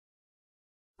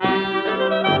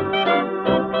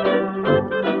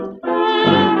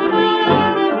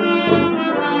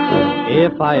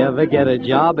If I ever get a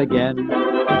job again,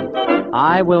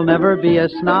 I will never be a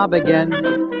snob again.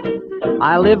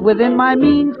 I live within my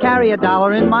means, carry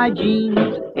 $1 in my jeans.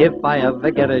 If I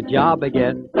ever get a job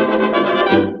again,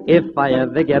 if I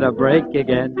ever get a break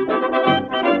again,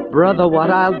 brother,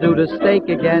 what I'll do to steak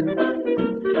again.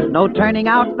 No turning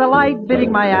out the light,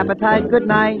 bidding my appetite good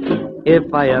night.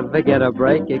 If I ever get a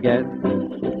break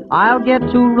again, I'll get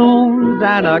 2 rooms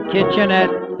and a kitchenette,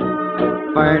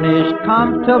 furnished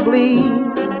comfortably.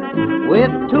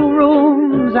 With 2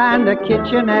 rooms and a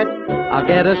kitchenette, I'll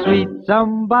get a sweet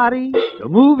somebody to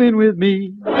move in with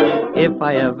me. If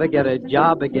I ever get a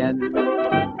job again,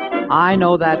 I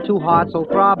know that 2 hearts will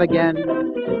throb again.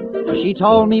 She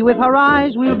told me with her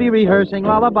eyes we'll be rehearsing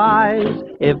lullabies.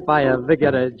 If I ever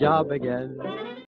get a job again.